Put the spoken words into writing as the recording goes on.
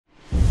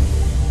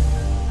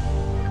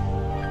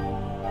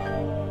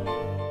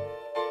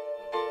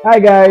Hi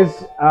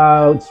guys,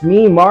 it's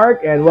me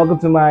Mark and welcome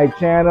to my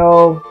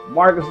channel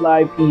Marcus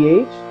Live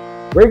PH.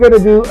 We're going to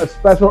do a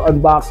special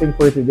unboxing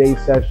for today's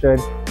session,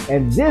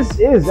 and this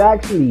is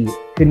actually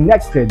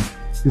connected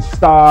to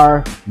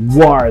Star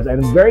Wars.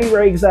 I'm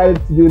very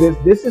excited to do this.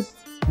 This is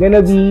going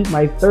to be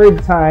my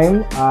third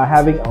time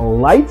having a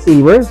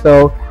lightsaber.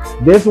 So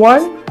this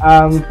one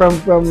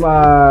from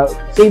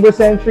Saber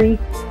Sentry.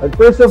 But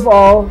first of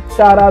all,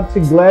 shout out to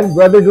Glenn,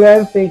 brother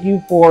Glenn. Thank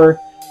you for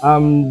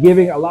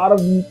giving a lot of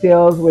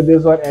details with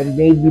this one and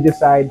made me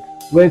decide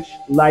which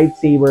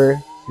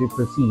lightsaber to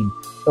proceed.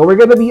 So we're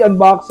going to be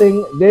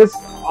unboxing this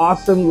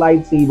awesome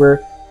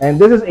lightsaber, and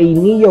this is a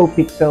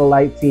Neopixel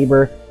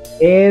lightsaber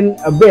in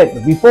a bit.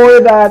 But before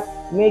that,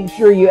 make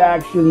sure you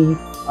actually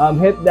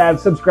hit that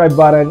subscribe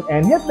button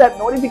and hit that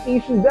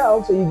notification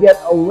bell so you get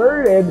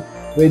alerted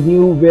with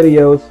new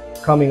videos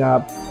coming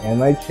up on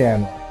my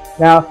channel.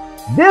 Now,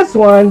 this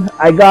one,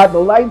 I got the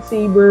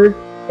lightsaber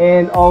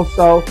and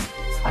also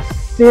a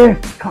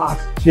Sith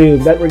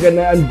costume that we're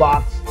gonna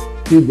unbox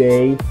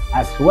today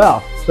as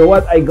well. So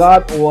what I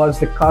got was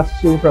the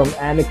costume from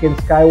Anakin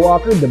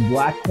Skywalker, the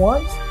black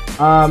one.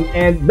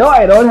 And though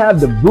I don't have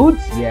the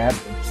boots yet,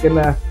 it's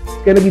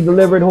gonna be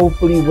delivered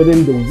hopefully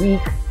within the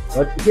week.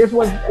 But here's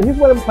what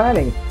I'm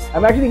planning.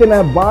 I'm actually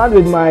gonna bond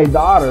with my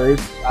daughters,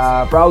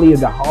 probably in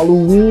the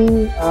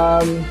Halloween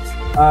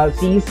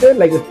season.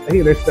 Like, I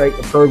think there's like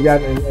a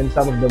program in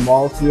some of the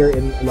malls here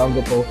in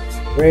Olongapo,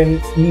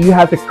 wherein you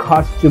have to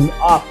costume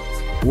up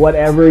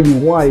whatever you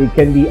want. It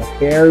can be a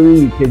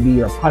fairy, it can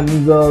be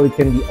Rapunzel, it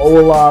can be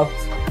Olaf,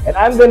 and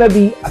I'm gonna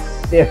be a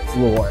Sith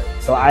Lord.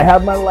 So I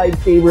have my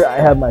lightsaber, I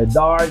have my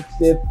dark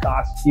Sith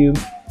costume.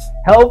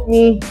 Help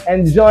me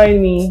and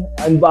join me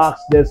unbox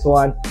this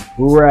one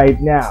right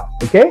now,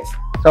 okay?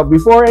 So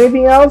before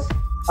anything else,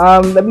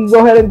 let me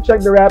go ahead and check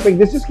the wrapping.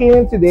 This just came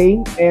in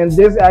today, and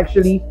this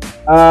actually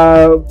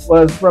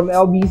was from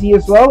LBC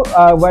as well,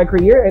 via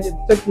courier, and it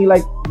took me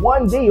like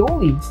one day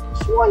only,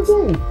 just one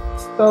day.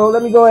 So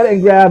let me go ahead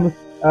and grab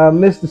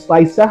Mr.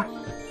 Slicer.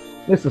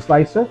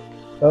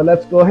 So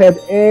let's go ahead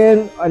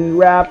and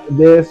unwrap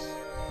this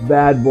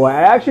bad boy.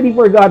 I actually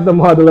forgot the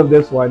model of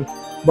this one,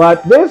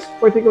 but this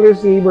particular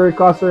saber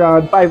costs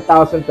around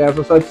 5,000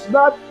 pesos, so it's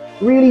not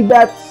really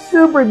that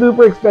super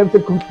duper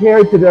expensive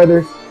compared to the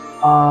other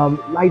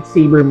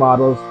lightsaber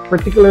models,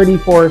 particularly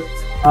for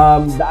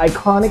the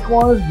iconic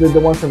ones, the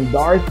ones from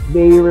Darth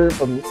Vader,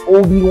 from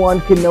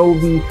Obi-Wan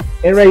Kenobi,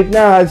 and right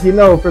now, as you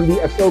know, from the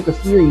Ahsoka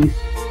series,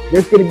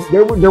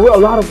 there were a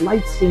lot of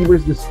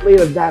lightsabers displayed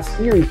of that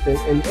series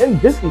in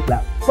Disney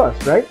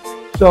Plus, right?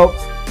 So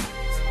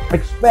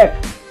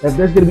expect that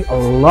there's gonna be a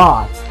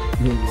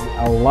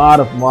lot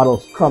of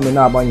models coming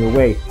up on your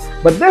way.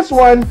 But this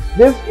one,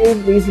 this is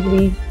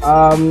basically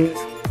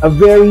a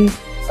very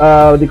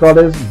they call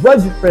this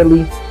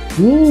budget-friendly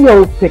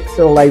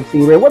Neopixel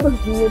lightsaber. What does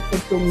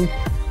Neopixel mean?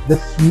 The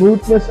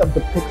smoothness of the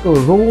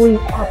pixel rolling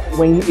up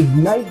when you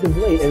ignite the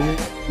blade, and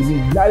when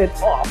you ignite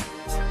it off,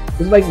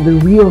 it's like the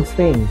real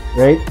thing,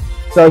 right?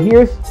 So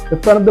here's the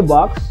front of the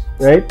box,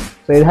 right?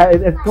 So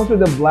it comes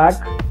with a black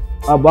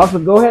box.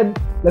 But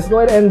let's go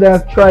ahead and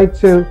try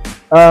to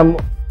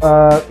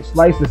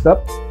slice this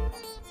up.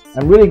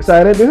 I'm really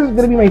excited. This is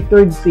gonna be my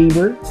third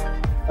saber.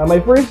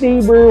 My first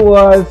saber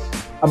was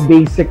a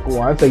basic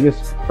one, so you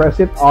just press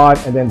it on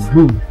and then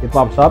boom, it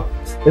pops up.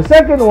 The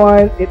second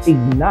one, it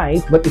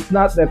ignites, but it's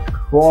not that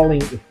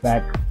crawling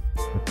effect.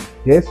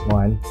 This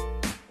one,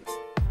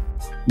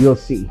 you'll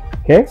see.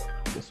 Okay.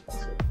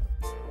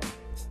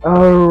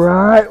 All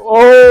right.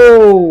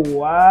 Oh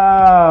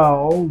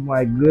wow. Oh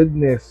my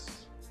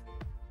goodness.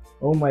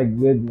 Oh my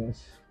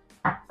goodness.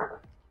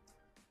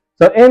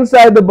 So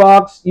inside the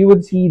box, you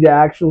would see the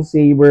actual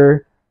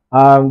saber.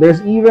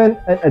 There's even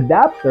an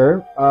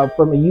adapter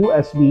from a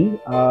USB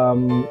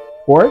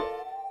port.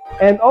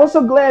 And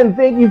also, Glenn,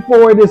 thank you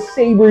for the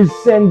Saber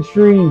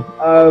Sentry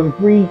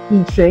free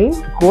keychain,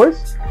 of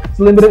course. It's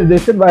limited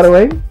edition, by the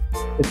way.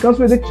 It comes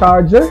with a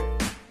charger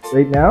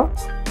right now.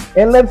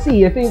 And let's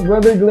see, I think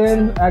Brother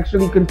Glenn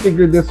actually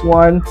configured this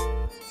one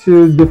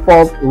to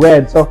default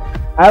red. So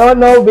I don't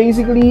know,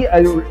 basically,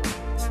 I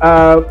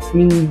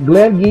mean,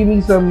 Glenn gave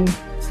me some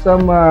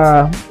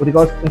what do you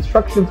call it,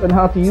 instructions on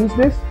how to use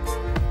this.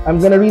 I'm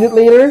gonna read it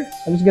later.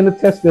 I'm just gonna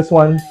test this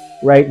one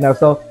right now.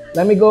 So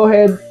let me go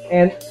ahead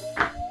and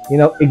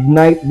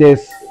ignite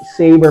this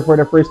saber for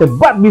the first time.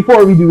 But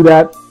before we do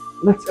that,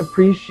 let's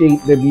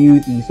appreciate the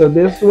beauty. So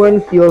this one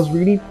feels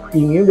really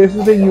premium. This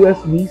is a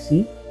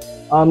USB-C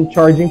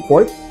charging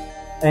port,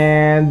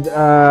 and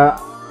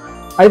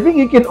I think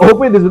you can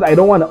open this, but I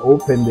don't want to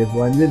open this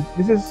one.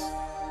 This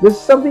is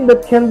something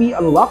that can be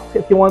unlocked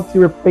if you want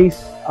to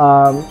replace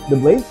the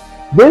blades.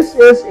 This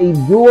is a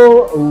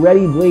dual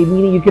ready blade,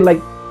 meaning you can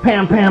like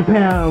pam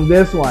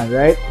this one,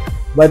 right?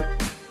 But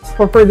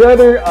for the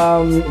other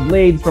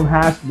blades from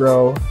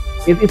Hasbro,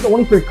 it's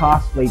only for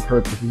cosplay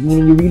purposes,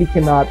 meaning you really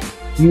cannot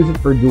use it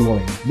for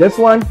dueling. This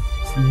one,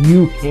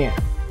 you can.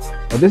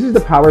 So this is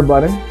the power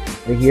button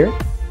right here.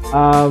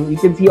 You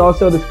can see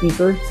also the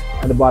speaker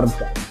on the bottom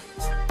side.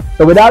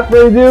 So without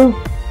further ado,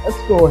 let's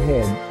go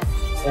ahead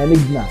and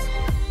ignite.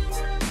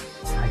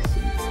 I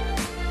see.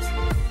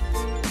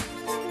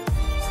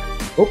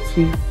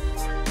 Oopsie.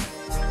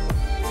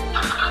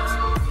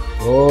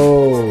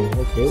 Oh,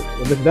 okay.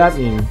 What does that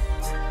mean?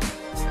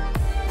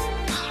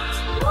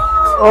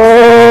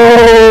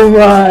 Oh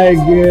my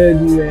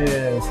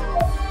goodness.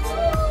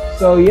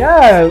 So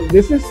yeah,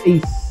 this is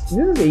a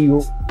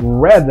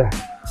red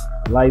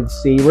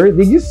lightsaber.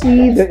 Did you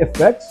see the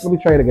effects? Let me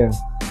try it again.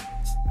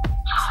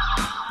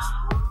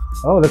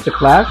 Oh, that's a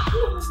clash.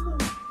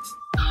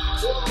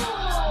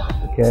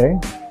 Okay.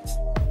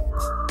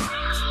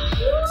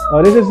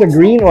 Oh, this is the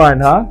green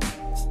one, huh?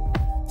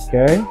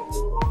 Okay.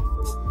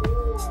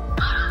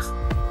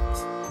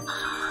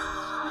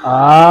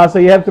 Ah, so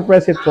you have to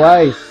press it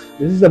twice.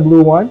 This is the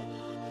blue one.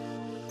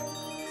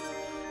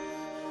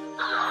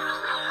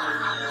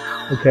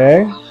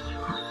 Okay.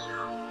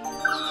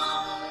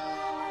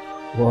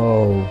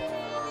 Whoa.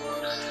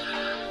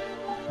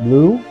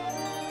 Blue.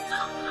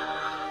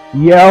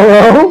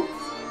 Yellow.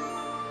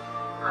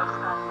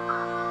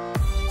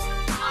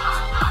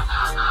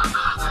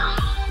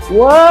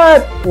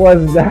 What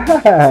was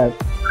that?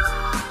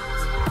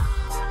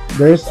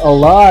 There's a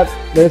lot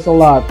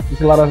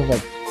of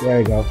effects. There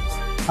we go.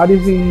 How do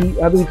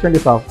we turn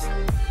this off?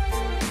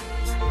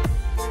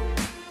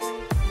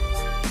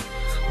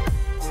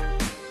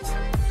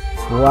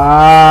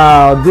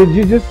 Wow, did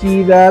you just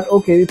see that?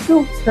 Okay, it's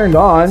still turned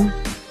on.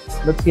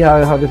 Let's see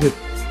how does it.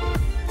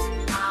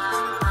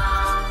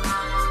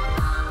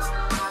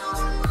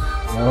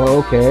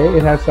 Oh, okay,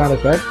 it has sound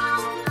effects.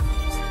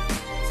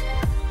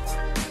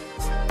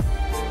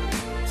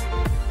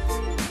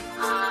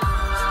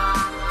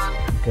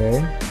 Okay.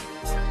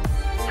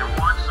 You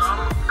want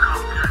some?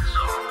 Come get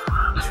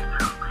some. The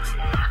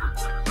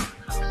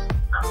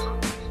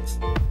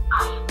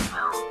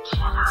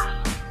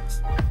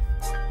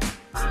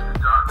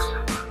dark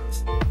saber.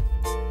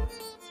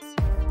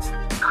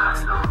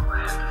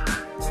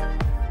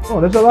 Oh,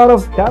 there's a lot of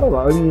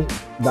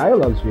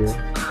dialogues here.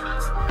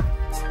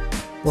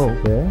 Oh,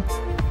 okay.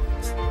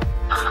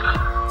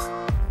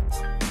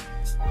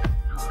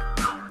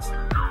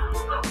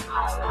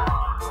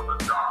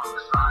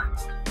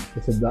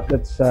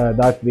 That's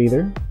Darth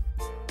Vader.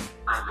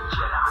 I'm a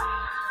Jedi.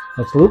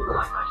 That's Luke.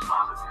 Like my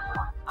father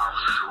before, I'll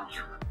show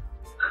you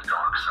the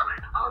dark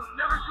side. I'll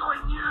never join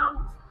you.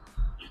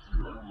 If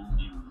you only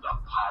knew the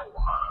power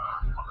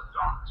of the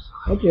dark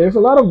side. Okay, there's a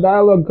lot of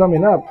dialogue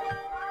coming up.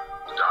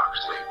 The dark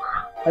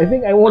saber. I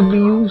think I won't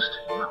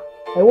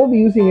be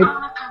using it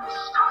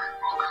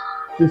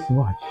this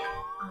much.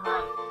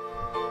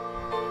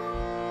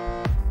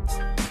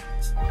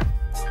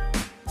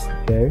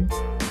 Okay.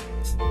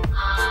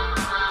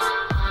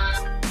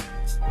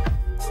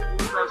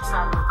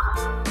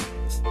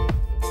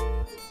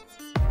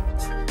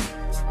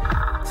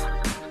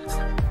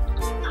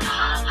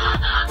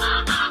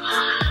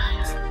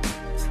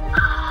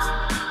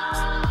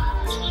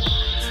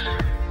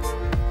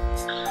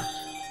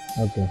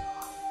 Okay.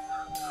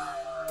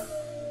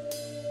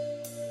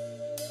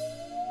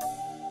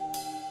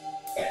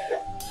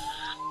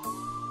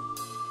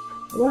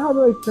 Well, how do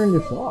I turn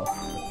this off?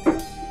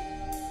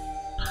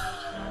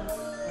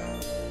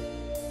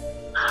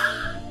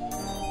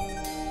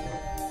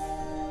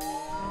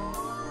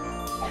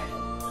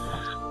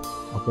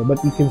 Okay,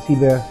 but you can see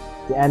the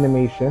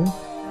animation.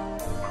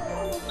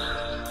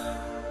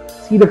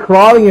 See the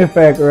crawling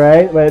effect,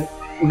 right? But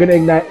we're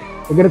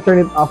gonna turn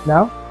it off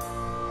now.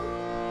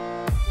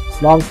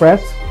 Long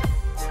press.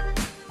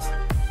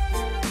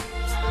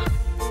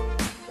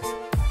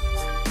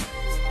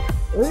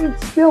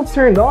 It's still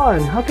turned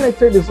on. How can I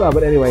turn this off?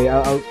 But anyway,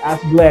 I'll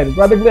ask Glenn.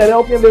 Brother Glenn,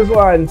 help me on this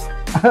one.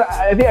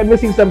 I think I'm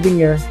missing something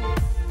here.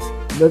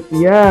 But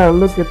yeah,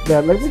 look at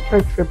that. Let me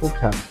try triple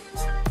tap.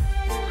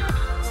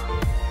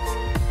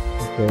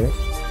 Okay.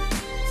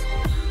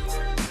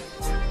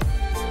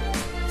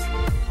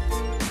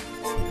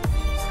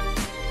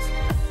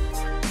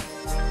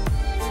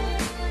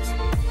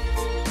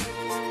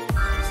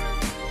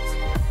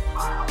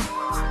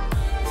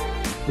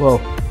 Whoa.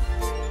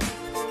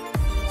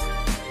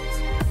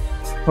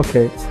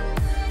 Okay.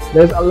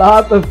 There's a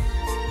lot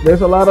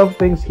of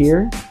things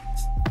here.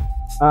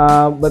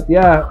 But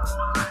yeah.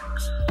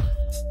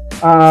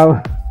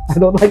 I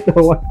don't like the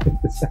one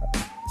with the sound.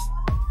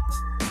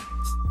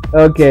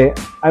 Okay,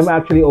 I'm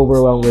actually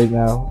overwhelmed right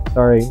now.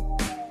 Sorry.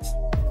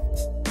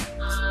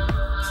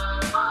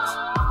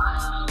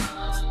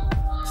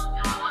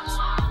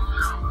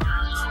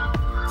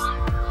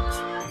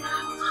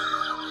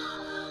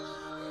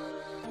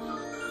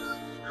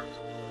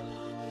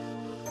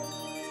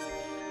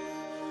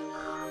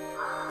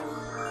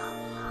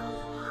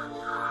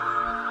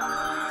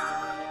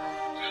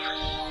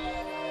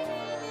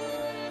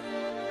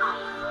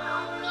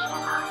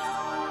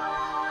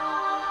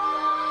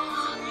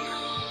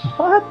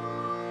 What?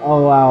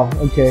 Oh wow,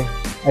 okay.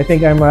 I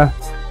think I'm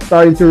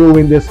starting to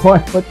ruin this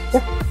one, but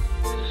yeah.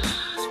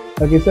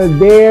 Okay, so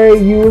there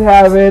you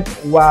have it.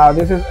 Wow,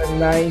 this is a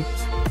nice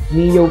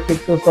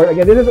Neopixel store.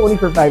 Again, this is only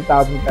for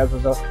 5,000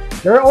 pesos. So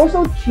There are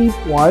also cheap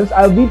ones.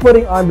 I'll be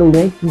putting on the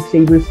link to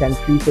Saber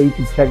Sentry so you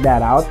can check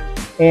that out.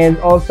 And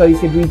also, you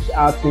can reach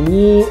out to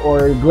me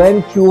or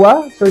Glenn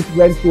Chua. Search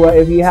Glenn Chua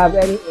if you have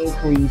any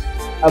inquiries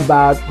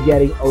about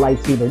getting a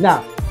lightsaber.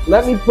 Now,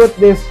 let me put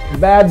this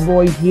bad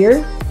boy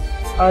here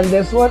on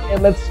this one,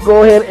 and let's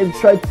go ahead and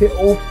try to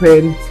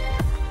open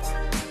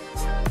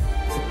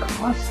the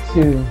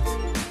costume.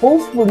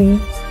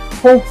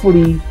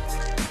 Hopefully,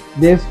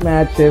 this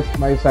matches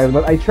my size.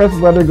 But I trust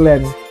Brother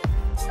Glenn.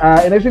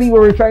 And actually,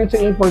 when we're trying to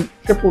aim for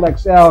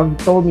XXL, he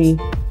told me,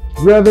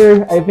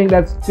 brother, I think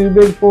that's too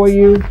big for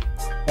you.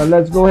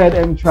 Let's go ahead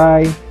and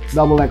try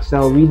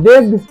XXL. We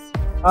did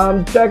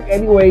check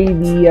anyway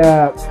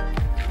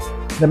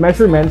the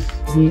measurements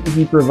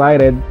he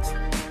provided,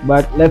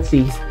 but let's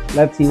see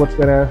what's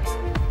gonna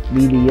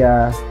be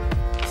the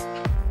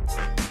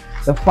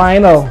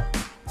final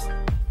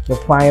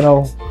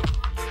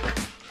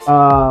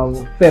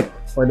fit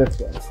for this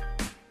one.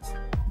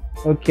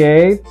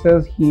 Okay, it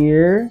says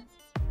here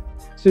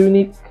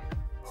tunic,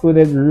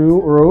 hooded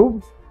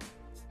robe.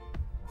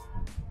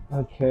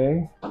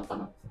 Okay,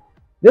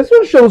 this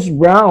one shows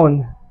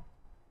brown.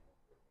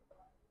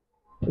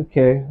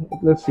 Okay,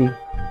 let's see.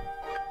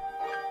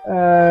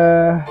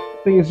 I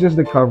think it's just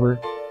the cover.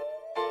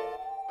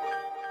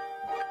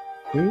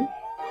 Okay.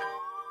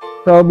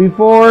 So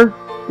before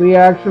we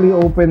actually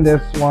open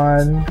this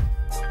one,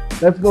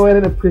 let's go ahead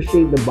and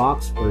appreciate the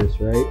box first,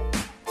 right?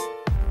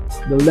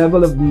 The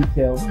level of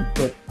detail we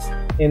put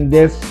in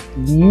this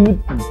beauty.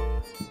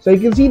 So you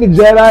can see the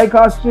Jedi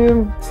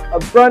costume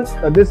up front.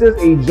 This is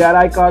a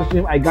Jedi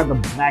costume. I got the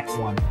black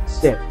one,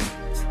 Sith.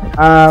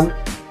 It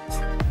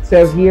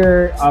says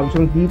here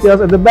some details.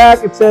 At the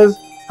back, it says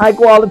high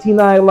quality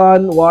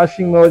nylon,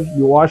 washing mode,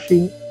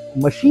 machine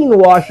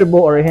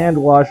washable or hand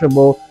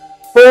washable,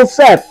 full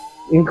set,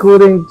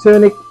 including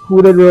tunic,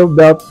 hooded robe,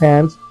 belt,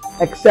 pants,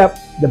 except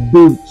the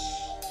boots.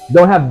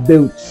 Don't have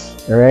boots,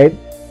 all right?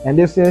 And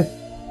this is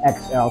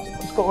XL. So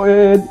let's go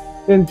ahead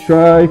and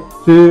try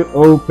to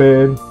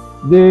open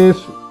this.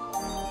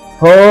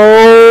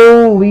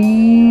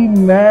 Holy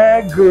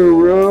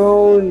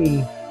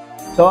macaroni.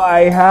 So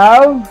I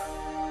have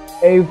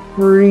a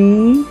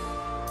free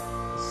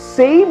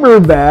Saber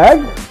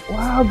bag.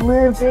 Wow,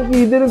 Glenn, thank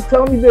you. You didn't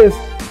tell me this.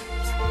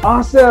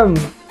 Awesome.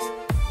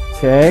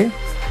 Okay.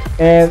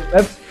 And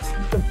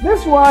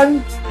this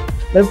one,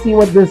 let's see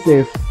what this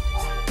is.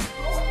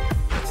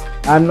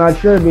 I'm not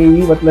sure,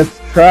 baby, but let's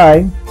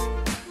try.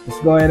 Let's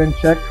go ahead and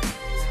check.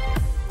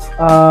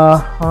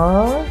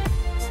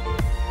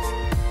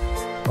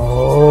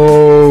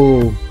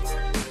 Oh,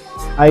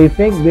 I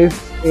think this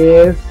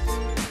is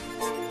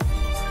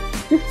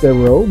the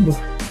robe.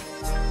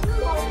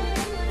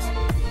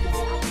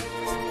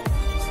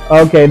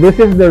 Okay, this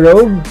is the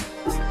robe.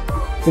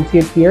 You can see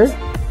it here.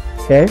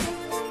 Okay,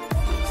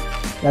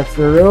 that's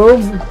the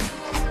robe,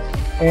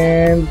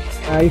 and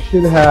I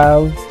should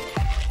have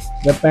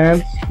the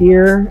pants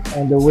here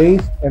and the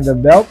waist and the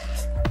belt.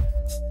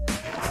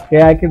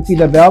 Okay, I can see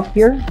the belt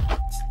here.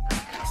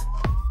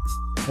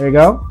 There you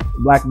go,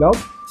 black belt.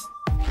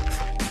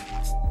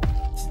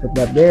 Put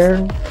that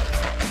there.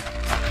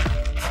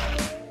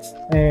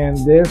 And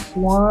this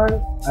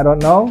one, I don't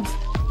know,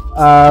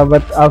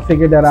 but I'll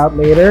figure that out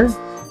later.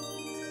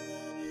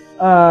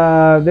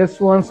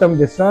 This one, some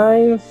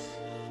designs,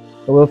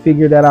 so we'll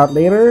figure that out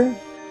later.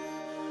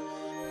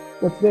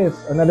 What's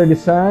this? Another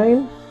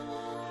design.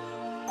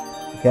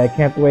 Okay, I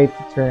can't wait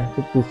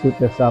to suit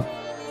this up.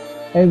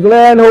 And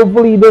Glenn,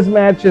 hopefully this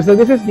matches. So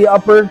this is the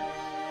upper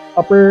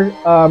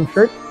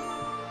shirt,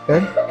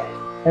 okay,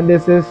 and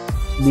this is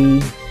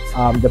the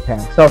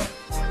pants. So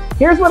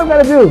here's what I'm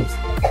gonna do.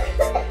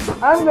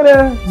 I'm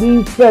gonna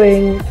be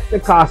fitting the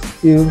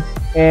costume,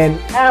 and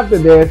after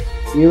this,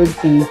 you will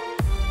see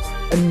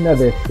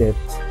another Sith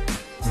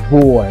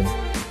born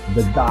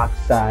the dark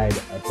side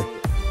of the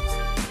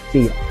Sith.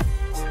 See ya.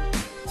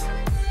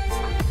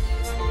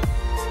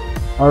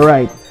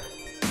 Alright,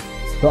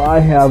 so I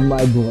have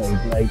my blade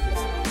right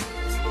now,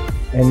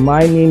 and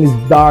my name is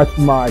Darth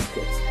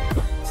Marcus.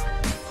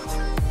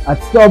 At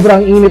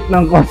sobrang init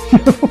ng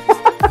costume.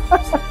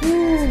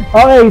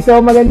 Okay, so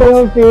maganda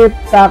yung fit,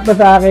 sakto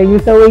sa akin.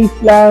 Yung sa waist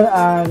lang,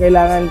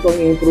 kailangan kong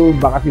improve.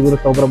 Baka siguro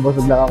sobrang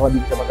busog lang ako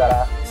dito sa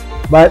matara.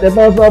 But ito,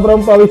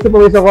 sobrang pawis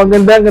ako.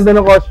 Ang ganda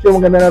ng costume,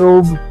 ang ganda na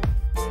robe.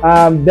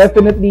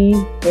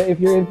 Definitely,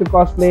 if you're into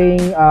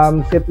cosplaying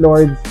Sith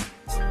Lords,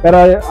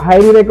 pero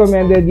highly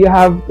recommended, you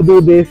have to do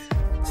this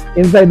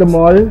inside the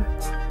mall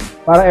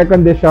para air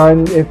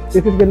condition. If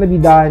this is gonna be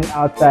done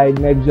outside,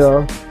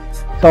 medyo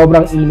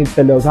sobrang init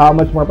sa loob. How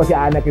much more pa si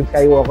Anakin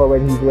Skywalker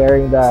when he's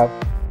wearing the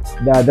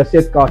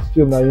Sith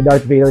costume, yung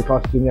Darth Vader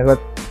costume niya. But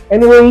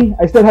anyway,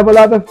 I still have a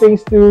lot of things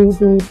to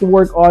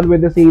work on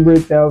with the saber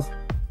itself.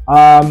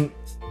 And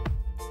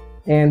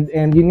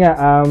yun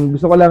nga,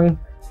 gusto ko lang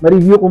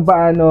ma-review kung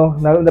paano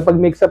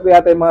napag-mix up ko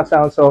yata yung mga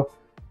sounds. So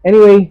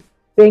anyway,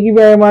 thank you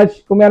very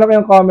much. Kung meron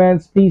kayong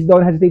comments, please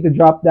don't hesitate to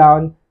drop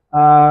down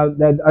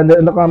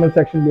in the comment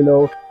section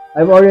below.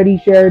 I've already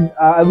shared,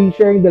 I'll be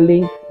sharing the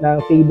link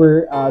ng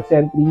Saber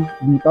Sentry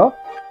dito.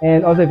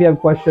 And also if you have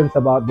questions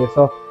about this.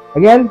 So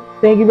again,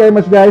 thank you very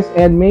much guys,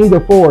 and may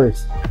the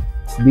Force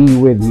be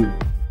with you.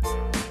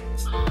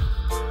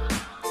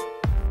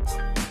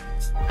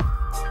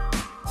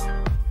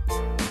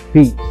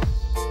 Peace.